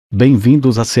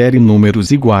Bem-vindos à série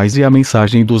Números Iguais e a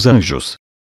Mensagem dos Anjos.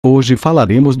 Hoje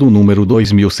falaremos do número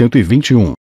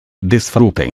 2121.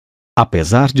 Desfrutem.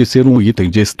 Apesar de ser um item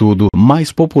de estudo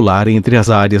mais popular entre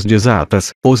as áreas de exatas,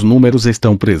 os números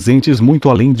estão presentes muito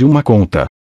além de uma conta.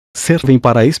 Servem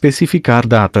para especificar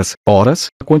datas, horas,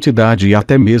 quantidade e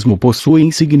até mesmo possuem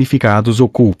significados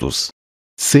ocultos.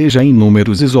 Seja em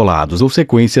números isolados ou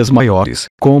sequências maiores,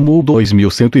 como o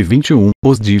 2121,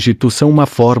 os dígitos são uma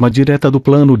forma direta do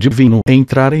plano divino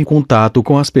entrar em contato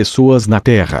com as pessoas na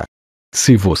Terra.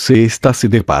 Se você está se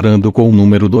deparando com o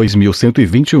número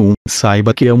 2121,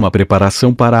 saiba que é uma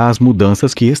preparação para as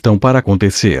mudanças que estão para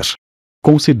acontecer.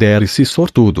 Considere-se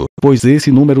sortudo, pois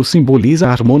esse número simboliza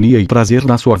harmonia e prazer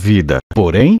na sua vida,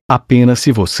 porém, apenas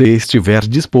se você estiver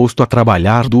disposto a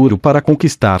trabalhar duro para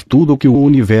conquistar tudo que o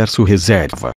universo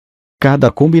reserva. Cada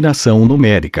combinação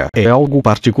numérica é algo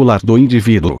particular do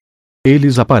indivíduo.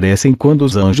 Eles aparecem quando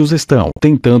os anjos estão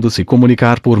tentando se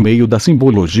comunicar por meio da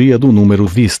simbologia do número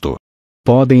visto.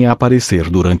 Podem aparecer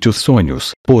durante os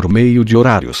sonhos, por meio de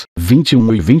horários,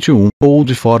 21 e 21, ou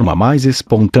de forma mais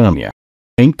espontânea.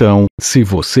 Então, se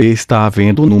você está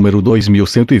vendo o número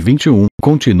 2121,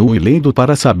 continue lendo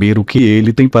para saber o que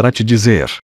ele tem para te dizer.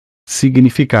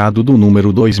 Significado do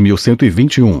número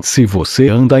 2121. Se você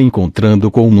anda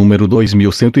encontrando com o número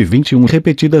 2121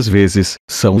 repetidas vezes,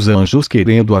 são os anjos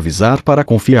querendo avisar para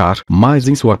confiar mais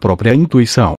em sua própria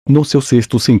intuição, no seu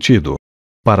sexto sentido.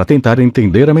 Para tentar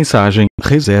entender a mensagem,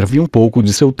 reserve um pouco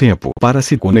de seu tempo para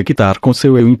se conectar com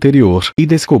seu eu interior e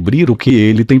descobrir o que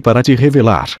ele tem para te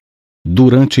revelar.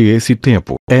 Durante esse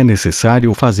tempo, é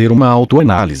necessário fazer uma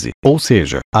autoanálise, ou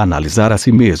seja, analisar a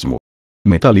si mesmo.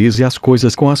 Mentalize as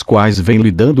coisas com as quais vem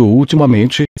lidando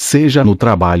ultimamente, seja no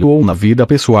trabalho ou na vida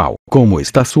pessoal, como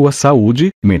está sua saúde,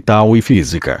 mental e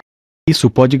física. Isso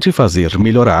pode te fazer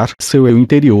melhorar seu eu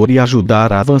interior e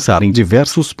ajudar a avançar em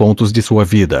diversos pontos de sua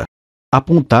vida.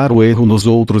 Apontar o erro nos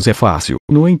outros é fácil,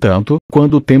 no entanto,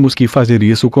 quando temos que fazer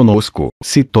isso conosco,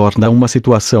 se torna uma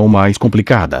situação mais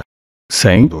complicada.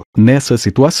 Sendo, nessa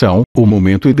situação, o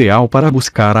momento ideal para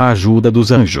buscar a ajuda dos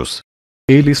anjos.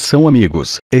 Eles são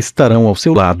amigos, estarão ao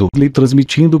seu lado lhe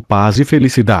transmitindo paz e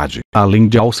felicidade, além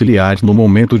de auxiliar no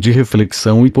momento de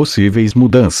reflexão e possíveis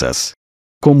mudanças.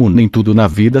 Como nem tudo na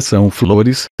vida são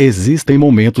flores, existem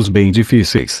momentos bem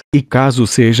difíceis, e caso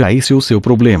seja esse o seu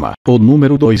problema, o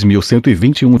número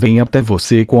 2121 vem até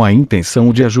você com a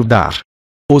intenção de ajudar.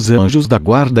 Os anjos da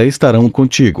guarda estarão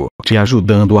contigo, te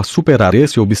ajudando a superar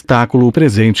esse obstáculo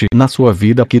presente na sua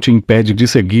vida que te impede de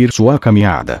seguir sua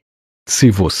caminhada.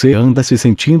 Se você anda se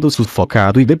sentindo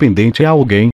sufocado e dependente a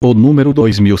alguém, o número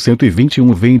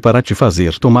 2121 vem para te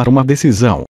fazer tomar uma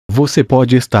decisão. Você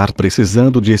pode estar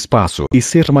precisando de espaço e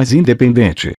ser mais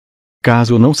independente.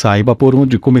 Caso não saiba por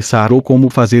onde começar ou como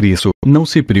fazer isso, não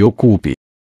se preocupe.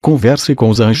 Converse com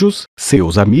os anjos,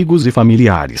 seus amigos e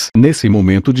familiares, nesse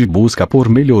momento de busca por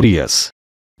melhorias.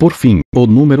 Por fim, o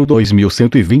número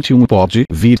 2121 pode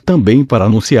vir também para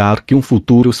anunciar que um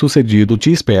futuro sucedido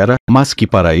te espera, mas que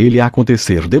para ele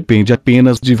acontecer depende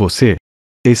apenas de você.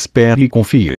 Espere e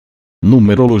confie.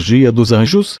 Numerologia dos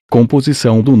Anjos,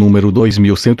 composição do número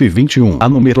 2121. A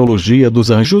numerologia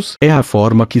dos anjos é a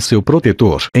forma que seu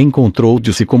protetor encontrou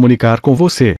de se comunicar com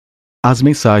você. As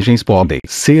mensagens podem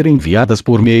ser enviadas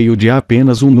por meio de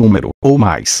apenas um número, ou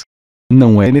mais.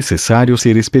 Não é necessário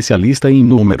ser especialista em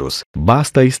números,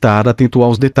 basta estar atento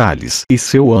aos detalhes e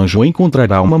seu anjo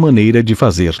encontrará uma maneira de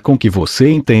fazer com que você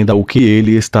entenda o que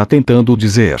ele está tentando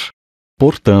dizer.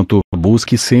 Portanto,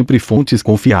 busque sempre fontes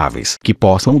confiáveis que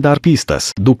possam dar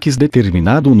pistas do que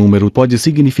determinado número pode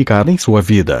significar em sua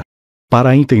vida.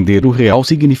 Para entender o real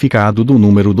significado do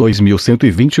número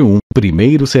 2121,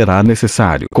 primeiro será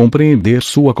necessário compreender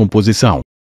sua composição.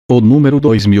 O número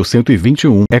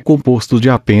 2121 é composto de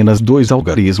apenas dois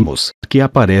algarismos, que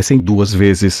aparecem duas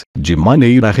vezes, de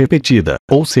maneira repetida,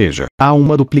 ou seja, há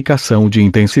uma duplicação de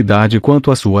intensidade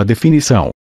quanto à sua definição.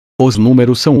 Os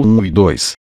números são 1 e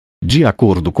 2. De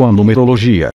acordo com a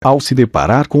numerologia, ao se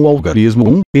deparar com o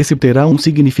algarismo 1, esse terá um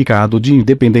significado de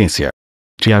independência.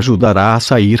 Te ajudará a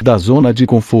sair da zona de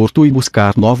conforto e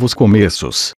buscar novos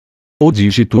começos. O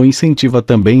dígito incentiva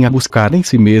também a buscar em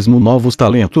si mesmo novos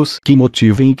talentos que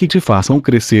motivem e que te façam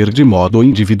crescer de modo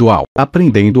individual,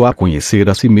 aprendendo a conhecer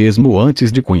a si mesmo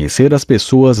antes de conhecer as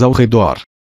pessoas ao redor.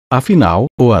 Afinal,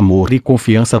 o amor e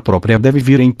confiança própria deve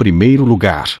vir em primeiro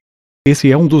lugar.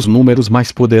 Esse é um dos números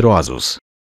mais poderosos.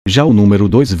 Já o número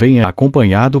 2 vem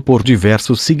acompanhado por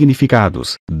diversos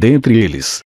significados, dentre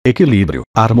eles, equilíbrio,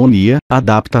 harmonia,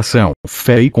 adaptação,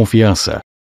 fé e confiança.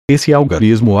 Esse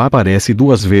algarismo aparece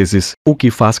duas vezes, o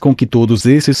que faz com que todos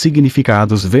esses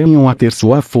significados venham a ter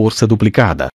sua força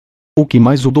duplicada. O que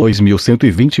mais o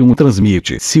 2121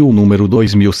 transmite? Se o número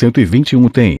 2121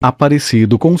 tem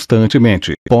aparecido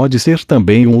constantemente, pode ser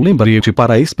também um lembrete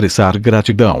para expressar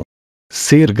gratidão.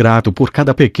 Ser grato por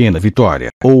cada pequena vitória,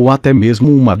 ou até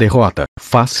mesmo uma derrota,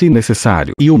 faz-se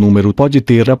necessário, e o número pode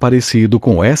ter aparecido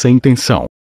com essa intenção.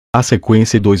 A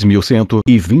sequência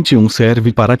 2121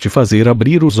 serve para te fazer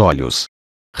abrir os olhos.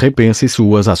 Repense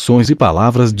suas ações e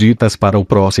palavras ditas para o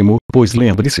próximo, pois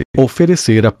lembre-se,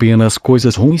 oferecer apenas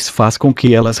coisas ruins faz com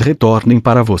que elas retornem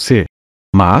para você.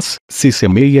 Mas, se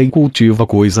semeia e cultiva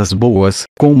coisas boas,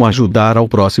 como ajudar ao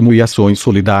próximo e ações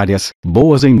solidárias,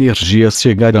 boas energias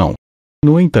chegarão.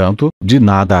 No entanto, de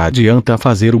nada adianta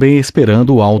fazer o bem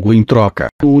esperando algo em troca.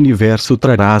 O universo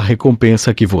trará a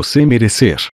recompensa que você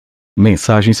merecer.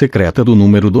 Mensagem secreta do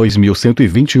número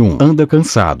 2121. Anda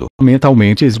cansado,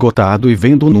 mentalmente esgotado e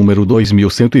vendo o número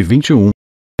 2121.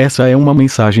 Essa é uma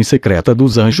mensagem secreta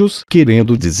dos anjos,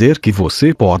 querendo dizer que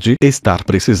você pode estar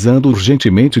precisando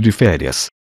urgentemente de férias.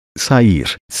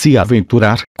 Sair, se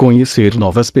aventurar, conhecer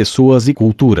novas pessoas e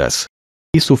culturas.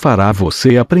 Isso fará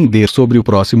você aprender sobre o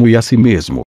próximo e a si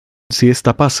mesmo. Se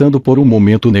está passando por um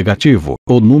momento negativo,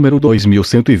 o número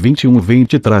 2121 vem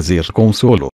te trazer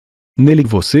consolo. Nele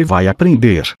você vai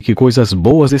aprender que coisas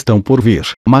boas estão por vir,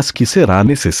 mas que será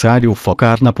necessário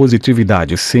focar na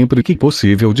positividade sempre que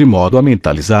possível de modo a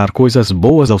mentalizar coisas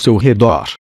boas ao seu redor.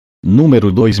 Número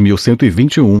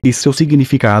 2121 e seu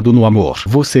significado no amor.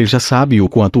 Você já sabe o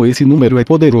quanto esse número é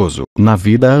poderoso. Na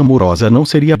vida amorosa não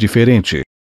seria diferente.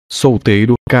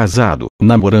 Solteiro, casado,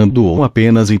 namorando ou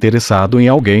apenas interessado em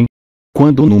alguém?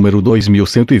 Quando o número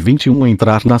 2121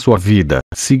 entrar na sua vida,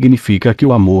 significa que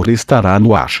o amor estará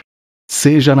no ar.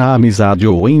 Seja na amizade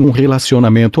ou em um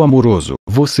relacionamento amoroso,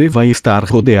 você vai estar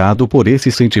rodeado por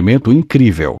esse sentimento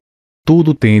incrível.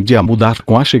 Tudo tende a mudar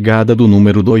com a chegada do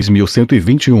número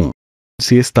 2121.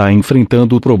 Se está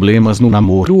enfrentando problemas no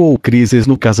namoro ou crises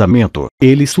no casamento,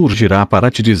 ele surgirá para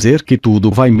te dizer que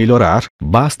tudo vai melhorar,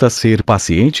 basta ser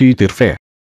paciente e ter fé.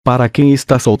 Para quem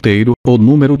está solteiro, o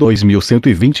número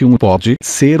 2121 pode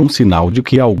ser um sinal de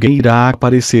que alguém irá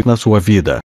aparecer na sua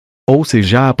vida. Ou se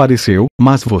já apareceu,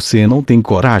 mas você não tem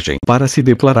coragem para se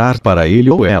declarar para ele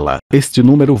ou ela, este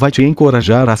número vai te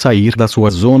encorajar a sair da sua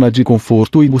zona de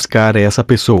conforto e buscar essa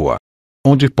pessoa.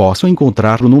 Onde posso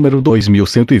encontrar o número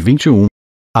 2121?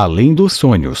 Além dos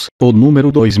sonhos, o número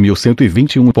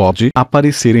 2121 pode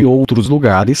aparecer em outros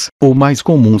lugares, o mais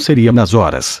comum seria nas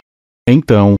horas.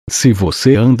 Então, se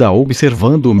você anda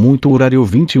observando muito o horário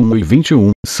 21 e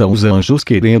 21, são os anjos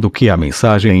querendo que a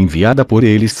mensagem enviada por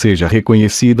eles seja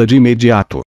reconhecida de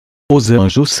imediato. Os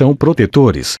anjos são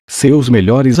protetores, seus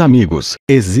melhores amigos,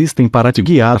 existem para te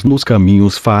guiar nos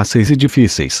caminhos fáceis e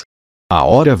difíceis. A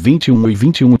hora 21 e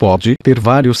 21 pode ter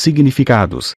vários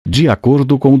significados, de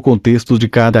acordo com o contexto de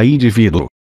cada indivíduo.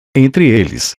 Entre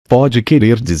eles, pode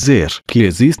querer dizer que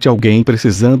existe alguém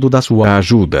precisando da sua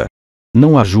ajuda.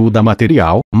 Não ajuda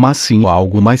material, mas sim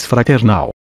algo mais fraternal.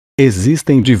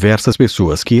 Existem diversas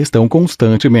pessoas que estão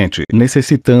constantemente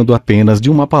necessitando apenas de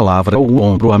uma palavra ou um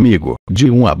ombro amigo, de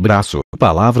um abraço,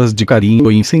 palavras de carinho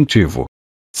e incentivo.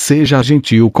 Seja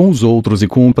gentil com os outros e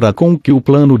cumpra com o que o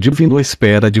plano divino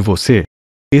espera de você.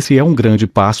 Esse é um grande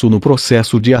passo no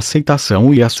processo de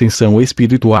aceitação e ascensão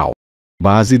espiritual.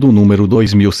 Base do número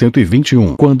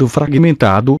 2121. Quando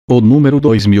fragmentado, o número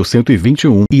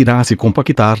 2121 irá se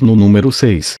compactar no número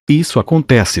 6. Isso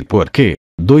acontece porque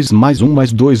 2 mais 1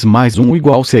 mais 2 mais 1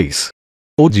 igual 6.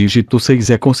 O dígito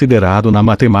 6 é considerado na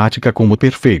matemática como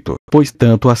perfeito, pois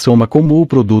tanto a soma como o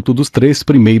produto dos três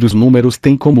primeiros números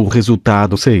tem como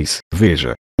resultado 6.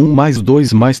 Veja, 1 mais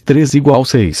 2 mais 3 igual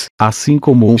 6, assim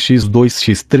como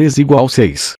 1x2x3 igual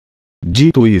 6.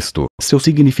 Dito isto, seu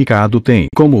significado tem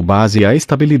como base a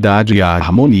estabilidade e a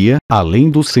harmonia, além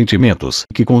dos sentimentos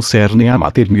que concernem a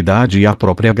maternidade e a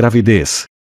própria gravidez.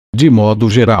 De modo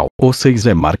geral, o 6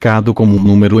 é marcado como um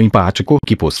número empático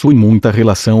que possui muita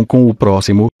relação com o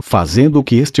próximo, fazendo o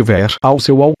que estiver ao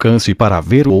seu alcance para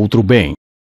ver o outro bem.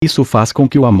 Isso faz com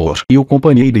que o amor e o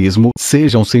companheirismo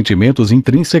sejam sentimentos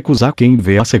intrínsecos a quem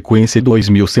vê a sequência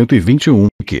 2121,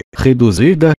 que,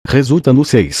 reduzida, resulta no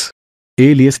 6.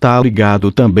 Ele está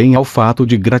ligado também ao fato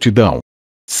de gratidão.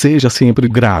 Seja sempre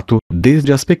grato,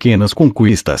 desde as pequenas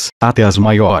conquistas até as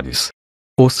maiores.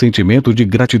 O sentimento de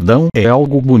gratidão é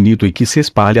algo bonito e que se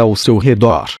espalha ao seu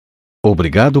redor.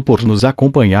 Obrigado por nos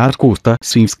acompanhar. Curta,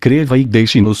 se inscreva e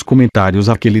deixe nos comentários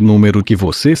aquele número que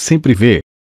você sempre vê.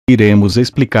 Iremos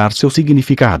explicar seu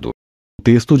significado.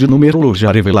 Texto de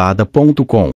numerologiarevelada.com